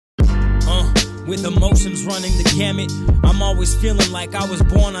With emotions running the gamut, I'm always feeling like I was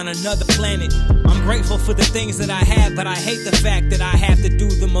born on another planet. I'm grateful for the things that I have, but I hate the fact that I have to do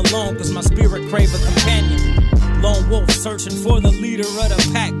them alone, cause my spirit crave a companion. Lone wolf searching for the leader of the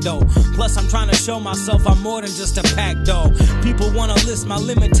pack though. Plus I'm trying to show myself I'm more than just a pack though. People wanna list my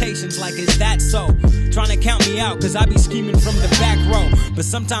limitations like is that so? Trying to count me out cause I be scheming from the back row. But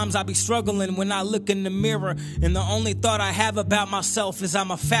sometimes I be struggling when I look in the mirror, and the only thought I have about myself is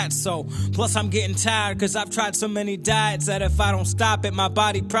I'm a fatso. Plus I'm getting tired cause I've tried so many diets that if I don't stop it my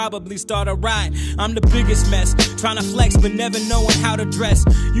body probably start a riot. I'm the biggest mess, trying to flex but never knowing how to dress.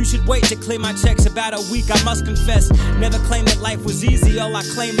 You should wait to clear my checks about a week, I must confess. Never claim that life was easy, all I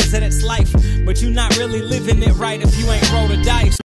claim is that it's life. But you're not really living it right if you ain't rolled a dice.